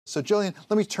So, Gillian,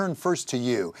 let me turn first to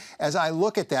you. As I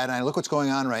look at that and I look what's going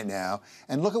on right now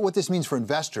and look at what this means for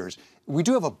investors, we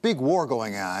do have a big war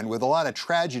going on with a lot of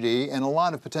tragedy and a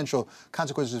lot of potential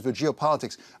consequences for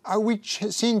geopolitics. Are we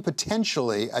seeing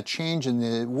potentially a change in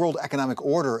the world economic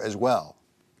order as well?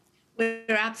 We're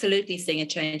absolutely seeing a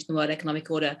change in the world economic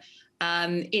order.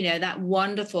 That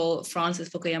wonderful Francis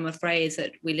Fukuyama phrase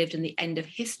that we lived in the end of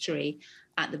history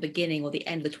at the beginning, or the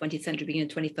end of the 20th century, beginning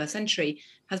of the 21st century,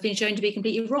 has been shown to be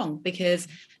completely wrong, because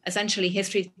essentially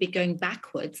history has been going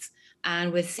backwards.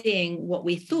 And we're seeing what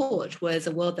we thought was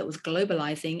a world that was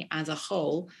globalizing as a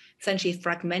whole, essentially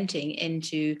fragmenting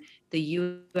into the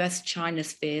US-China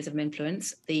spheres of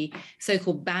influence, the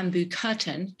so-called bamboo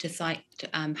curtain, to cite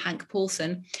Hank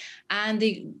Paulson, and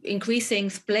the increasing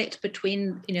split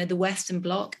between the Western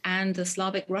bloc and the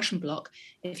Slavic Russian bloc,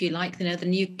 if you like, the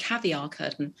new caviar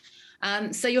curtain.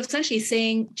 So you're essentially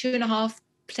seeing 2.5,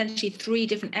 potentially 3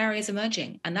 different areas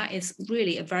emerging. And that is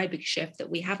really a very big shift that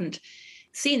we haven't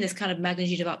seen this kind of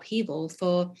magnitude of upheaval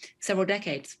for several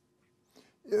decades.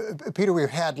 Peter, we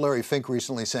had Larry Fink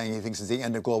recently saying he thinks it's the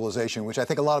end of globalization, which I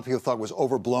think a lot of people thought was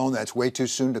overblown. That's way too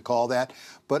soon to call that.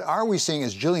 But are we seeing,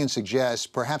 as Gillian suggests,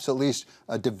 perhaps at least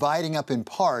dividing up in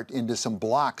part into some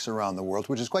blocks around the world,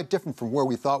 which is quite different from where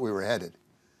we thought we were headed?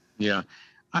 Yeah.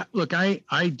 Look,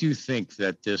 I do think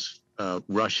that this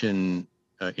Russian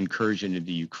incursion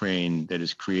into Ukraine that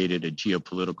has created a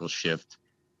geopolitical shift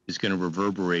is going to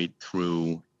reverberate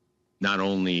through not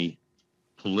only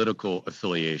political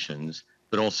affiliations,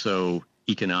 but also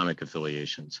economic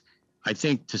affiliations. I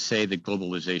think to say that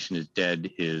globalization is dead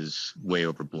is way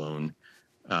overblown.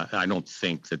 I don't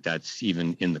think that that's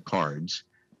even in the cards.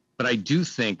 But I do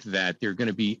think that there are going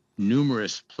to be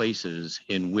numerous places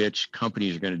in which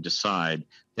companies are going to decide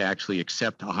to actually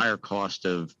accept a higher cost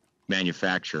of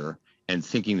manufacture and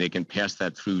thinking they can pass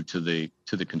that through to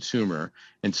the consumer.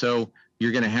 And so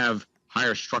you're going to have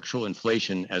higher structural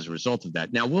inflation as a result of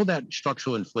that. Now, will that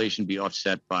structural inflation be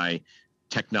offset by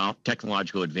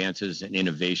technological advances and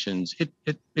innovations?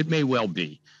 It may well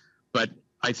be, but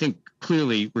I think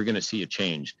clearly we're going to see a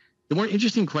change. The more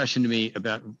interesting question to me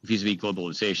about vis-a-vis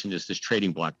globalization is this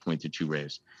trading bloc point that you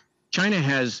raised. China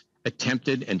has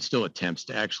attempted and still attempts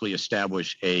to actually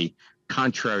establish a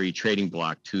contrary trading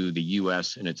bloc to the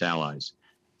U.S. and its allies.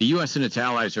 The U.S. and its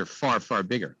allies are far, far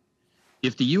bigger.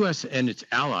 If the U.S. and its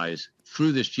allies,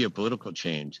 through this geopolitical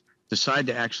change, decide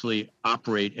to actually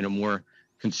operate in a more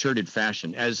concerted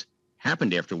fashion, as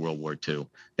happened after World War II,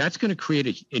 that's going to create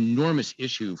an enormous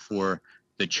issue for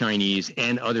the Chinese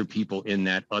and other people in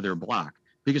that other bloc,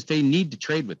 because they need to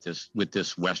trade with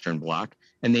this Western bloc,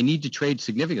 and they need to trade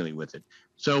significantly with it.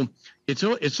 So it's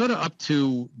sort of up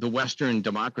to the Western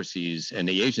democracies and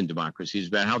the Asian democracies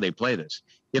about how they play this.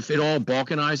 If it all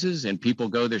balkanizes and people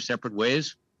go their separate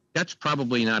ways, that's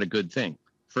probably not a good thing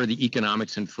for the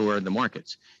economics and for the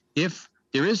markets. If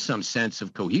there is some sense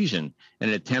of cohesion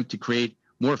and an attempt to create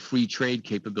more free trade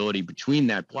capability between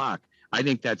that bloc, I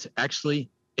think that's actually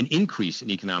an increase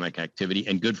in economic activity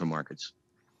and good for markets.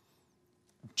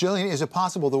 Gillian, is it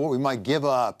possible that what we might give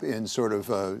up in sort of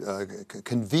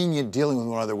convenient dealing with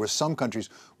one another with some countries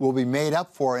will be made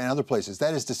up for in other places?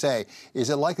 That is to say, is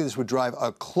it likely this would drive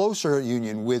a closer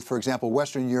union with, for example,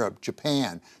 Western Europe,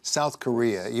 Japan, South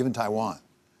Korea, even Taiwan?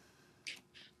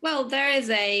 Well, there is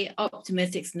a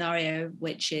optimistic scenario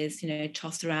which is,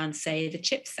 tossed around, say, the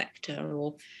chip sector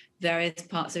or various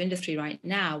parts of industry right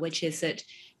now, which is that,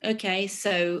 okay,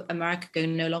 so America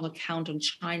can no longer count on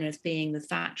China as being the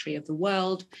factory of the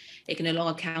world. It can no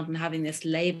longer count on having this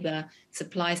labor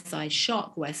supply side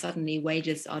shock where suddenly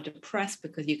wages are depressed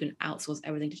because you can outsource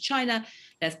everything to China.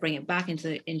 Let's bring it back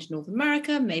into North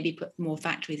America, maybe put more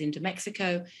factories into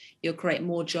Mexico. You'll create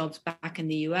more jobs back in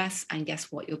the US. And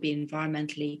guess what? You'll be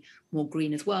environmentally more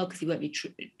green as well because you won't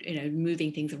be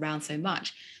moving things around so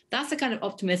much. That's the kind of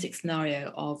optimistic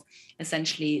scenario of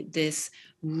essentially this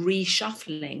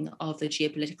reshuffling of the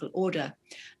geopolitical order.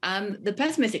 The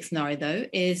pessimistic scenario, though,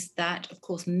 is that, of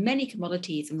course, many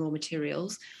commodities and raw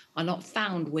materials are not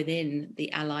found within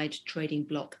the allied trading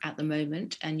bloc at the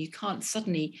moment, and you can't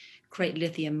suddenly create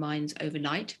lithium mines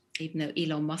overnight, even though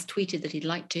Elon Musk tweeted that he'd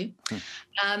like to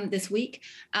this week.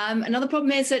 Another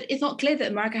problem is that it's not clear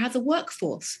that America has a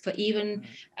workforce for even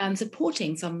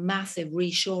supporting some massive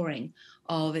reshoring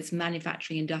of its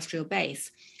manufacturing industrial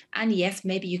base. And yes,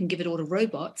 maybe you can give it all to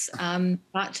robots,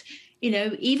 but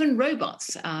even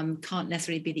robots can't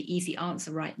necessarily be the easy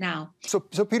answer right now. So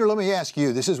Peter, let me ask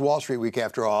you, this is Wall Street Week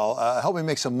after all. Help me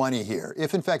make some money here.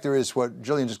 If in fact there is what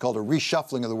Gillian just called a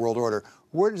reshuffling of the world order,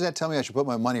 where does that tell me I should put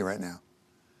my money right now?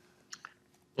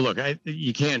 Look,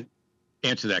 you can't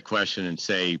answer that question and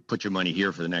say, put your money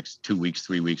here for the next 2 weeks,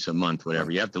 3 weeks, a month, whatever.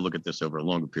 Right. You have to look at this over a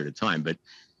longer period of time. But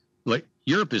like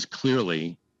Europe has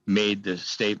clearly made the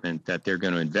statement that they're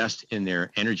going to invest in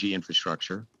their energy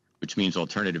infrastructure, which means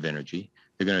alternative energy.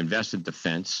 They're going to invest in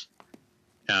defense.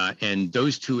 And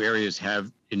those two areas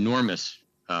have enormous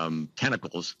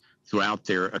tentacles throughout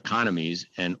their economies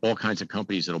and all kinds of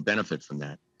companies that will benefit from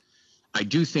that. I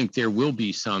do think there will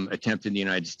be some attempt in the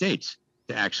United States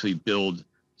to actually build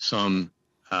some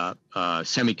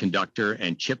semiconductor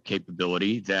and chip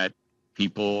capability that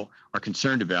people are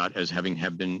concerned about as have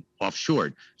been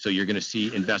offshored. So you're going to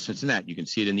see investments in that. You can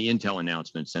see it in the Intel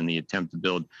announcements and the attempt to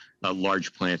build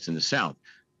large plants in the South.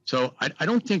 So I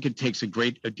don't think it takes a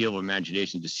great deal of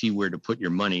imagination to see where to put your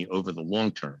money over the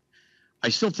long term. I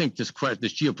still think this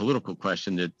geopolitical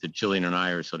question that Gillian and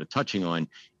I are sort of touching on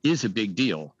is a big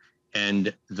deal.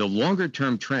 And the longer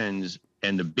term trends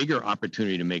and the bigger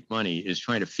opportunity to make money is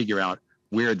trying to figure out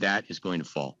where that is going to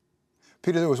fall.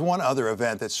 Peter, there was one other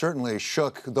event that certainly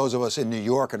shook those of us in New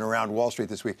York and around Wall Street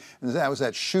this week, and that was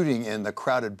that shooting in the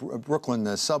crowded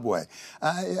Brooklyn subway.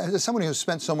 As someone who's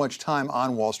spent so much time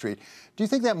on Wall Street, do you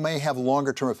think that may have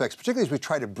longer-term effects, particularly as we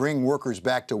try to bring workers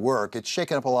back to work? It's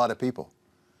shaken up a lot of people.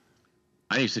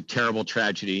 I think it's a terrible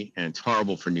tragedy, and it's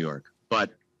horrible for New York.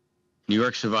 But New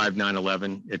York survived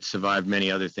 9/11. It survived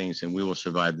many other things, and we will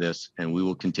survive this, and we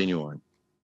will continue on.